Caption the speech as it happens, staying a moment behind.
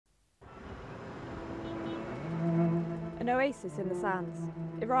an oasis in the sands,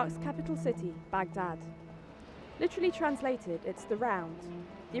 Iraq's capital city, Baghdad. Literally translated, it's the round.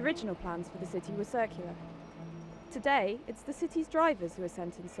 The original plans for the city were circular. Today, it's the city's drivers who are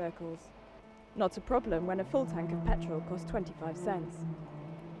sent in circles. Not a problem when a full tank of petrol costs 25 cents.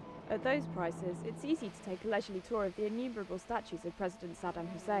 At those prices, it's easy to take a leisurely tour of the innumerable statues of President Saddam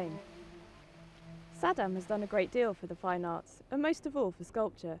Hussein. Saddam has done a great deal for the fine arts, and most of all for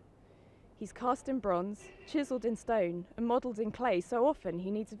sculpture. He's cast in bronze, chiselled in stone, and modelled in clay so often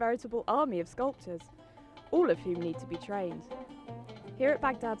he needs a veritable army of sculptors, all of whom need to be trained. Here at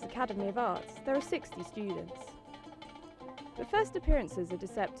Baghdad's Academy of Arts, there are 60 students. But first appearances are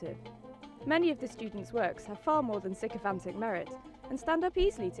deceptive. Many of the students' works have far more than sycophantic merit and stand up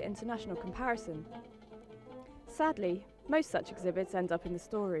easily to international comparison. Sadly, most such exhibits end up in the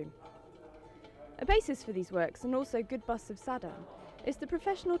storeroom. A basis for these works, and also good busts of Saddam, is the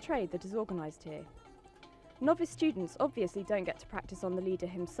professional trade that is organised here. Novice students obviously don't get to practice on the leader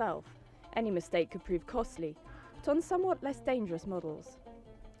himself. Any mistake could prove costly, but on somewhat less dangerous models.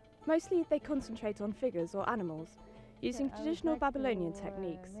 Mostly they concentrate on figures or animals, using traditional Babylonian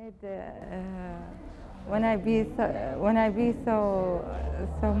techniques. When I be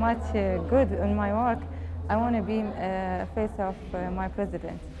so much good in my work, I want to be face of my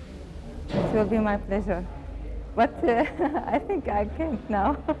president. It will be my pleasure, but I think I can't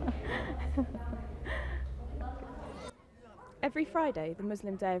now. Every Friday, the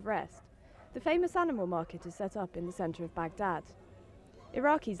Muslim day of rest, the famous animal market is set up in the centre of Baghdad.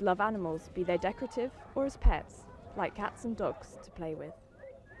 Iraqis love animals, be they decorative or as pets, like cats and dogs to play with.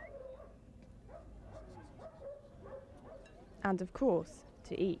 And of course,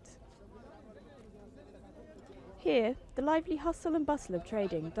 to eat. Here, the lively hustle and bustle of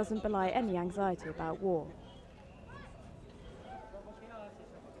trading doesn't belie any anxiety about war.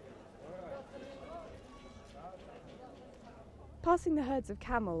 Passing the herds of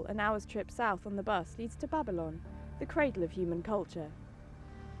camel an hour's trip south on the bus leads to Babylon, the cradle of human culture.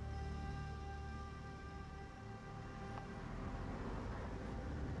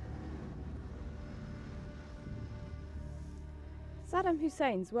 Saddam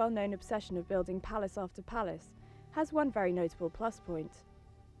Hussein's well-known obsession of building palace after palace has one very notable plus point.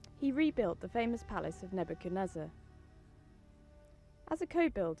 He rebuilt the famous palace of Nebuchadnezzar. As a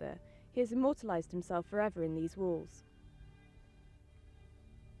co-builder, he has immortalised himself forever in these walls.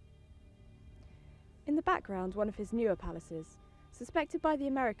 In the background, one of his newer palaces, suspected by the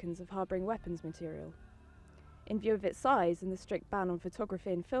Americans of harbouring weapons material. In view of its size and the strict ban on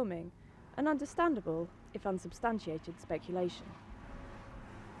photography and filming, an understandable, if unsubstantiated, speculation.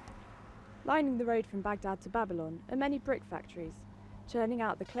 Lining the road from Baghdad to Babylon are many brick factories, churning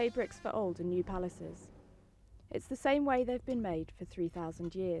out the clay bricks for old and new palaces. It's the same way they've been made for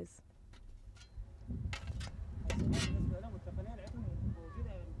 3,000 years.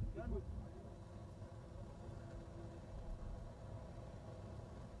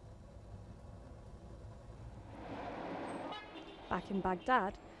 Back in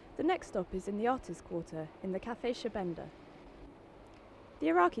Baghdad, the next stop is in the artists' quarter, in the Café Shabenda. The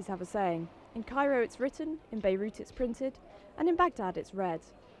Iraqis have a saying: in Cairo it's written, in Beirut it's printed, and in Baghdad it's read.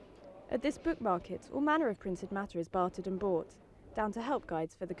 At this book market, all manner of printed matter is bartered and bought, down to help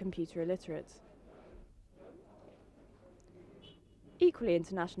guides for the computer illiterate. Equally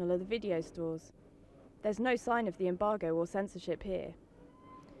international are the video stores. There's no sign of the embargo or censorship here.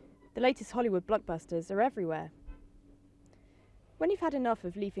 The latest Hollywood blockbusters are everywhere. When you've had enough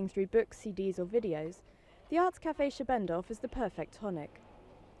of leafing through books, CDs or videos, the Arts Café Shabenda offers the perfect tonic.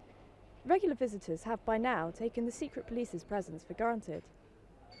 Regular visitors have by now taken the secret police's presence for granted.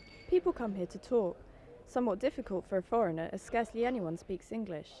 People come here to talk, somewhat difficult for a foreigner as scarcely anyone speaks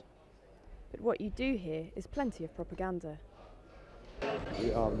English. But what you do hear is plenty of propaganda.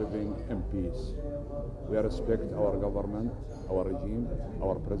 We are living in peace. We respect our government, our regime,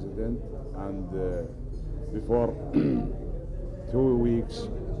 our president, and before 2 weeks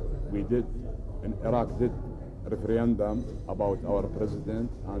we did, in Iraq did referendum about our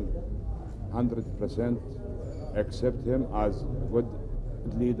president, and 100% accept him as good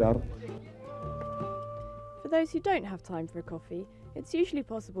leader. For those who don't have time for a coffee, it's usually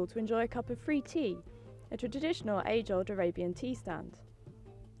possible to enjoy a cup of free tea, a traditional age-old Arabian tea stand.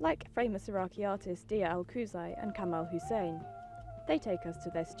 Like famous Iraqi artists Dia Al-Khuzai and Kamal Hussein, they take us to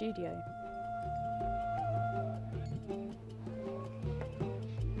their studio.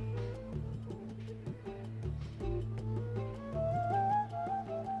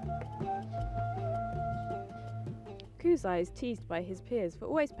 Khuzai is teased by his peers for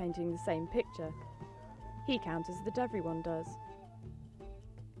always painting the same picture. He counters that everyone does.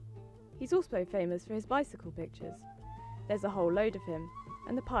 He's also famous for his bicycle pictures. There's a whole load of him,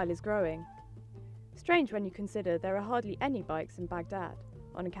 and the pile is growing. Strange when you consider there are hardly any bikes in Baghdad,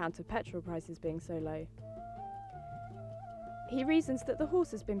 on account of petrol prices being so low. He reasons that the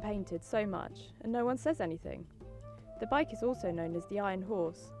horse has been painted so much, and no one says anything. The bike is also known as the Iron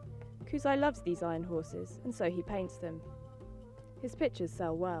Horse. Kuzai loves these iron horses, and so he paints them. His pictures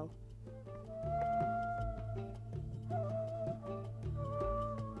sell well.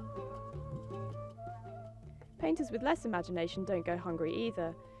 Painters with less imagination don't go hungry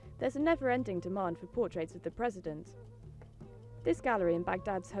either. There's a never-ending demand for portraits of the president. This gallery in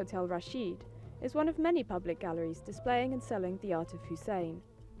Baghdad's Hotel Rashid is one of many public galleries displaying and selling the art of Hussein.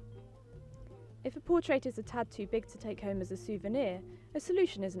 If a portrait is a tad too big to take home as a souvenir, a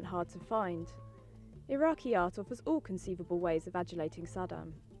solution isn't hard to find. Iraqi art offers all conceivable ways of adulating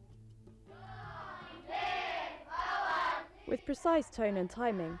Saddam. With precise tone and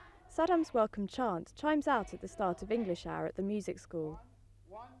timing, Saddam's welcome chant chimes out at the start of English hour at the music school.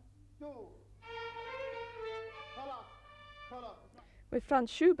 1, 2. With Franz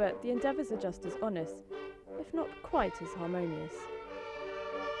Schubert, the endeavours are just as honest, if not quite as harmonious.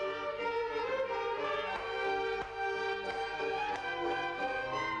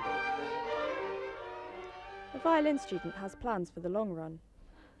 A violin student has plans for the long run.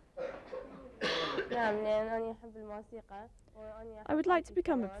 I would like to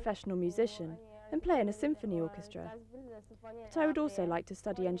become a professional musician and play in a symphony orchestra, but I would also like to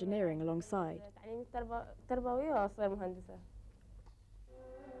study engineering alongside.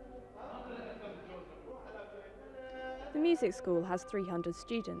 The music school has 300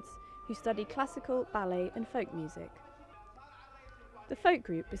 students who study classical, ballet and folk music. The folk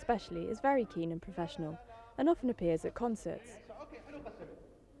group especially is very keen and professional and often appears at concerts.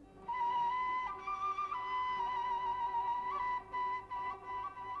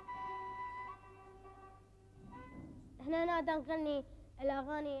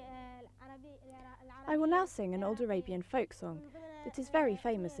 I will now sing an old Arabian folk song that is very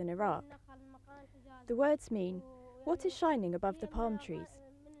famous in Iraq. The words mean, what is shining above the palm trees?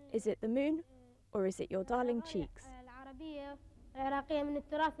 Is it the moon or is it your darling cheeks?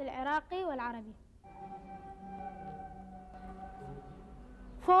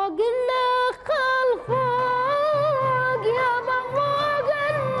 فوق النخل فوق يا بابا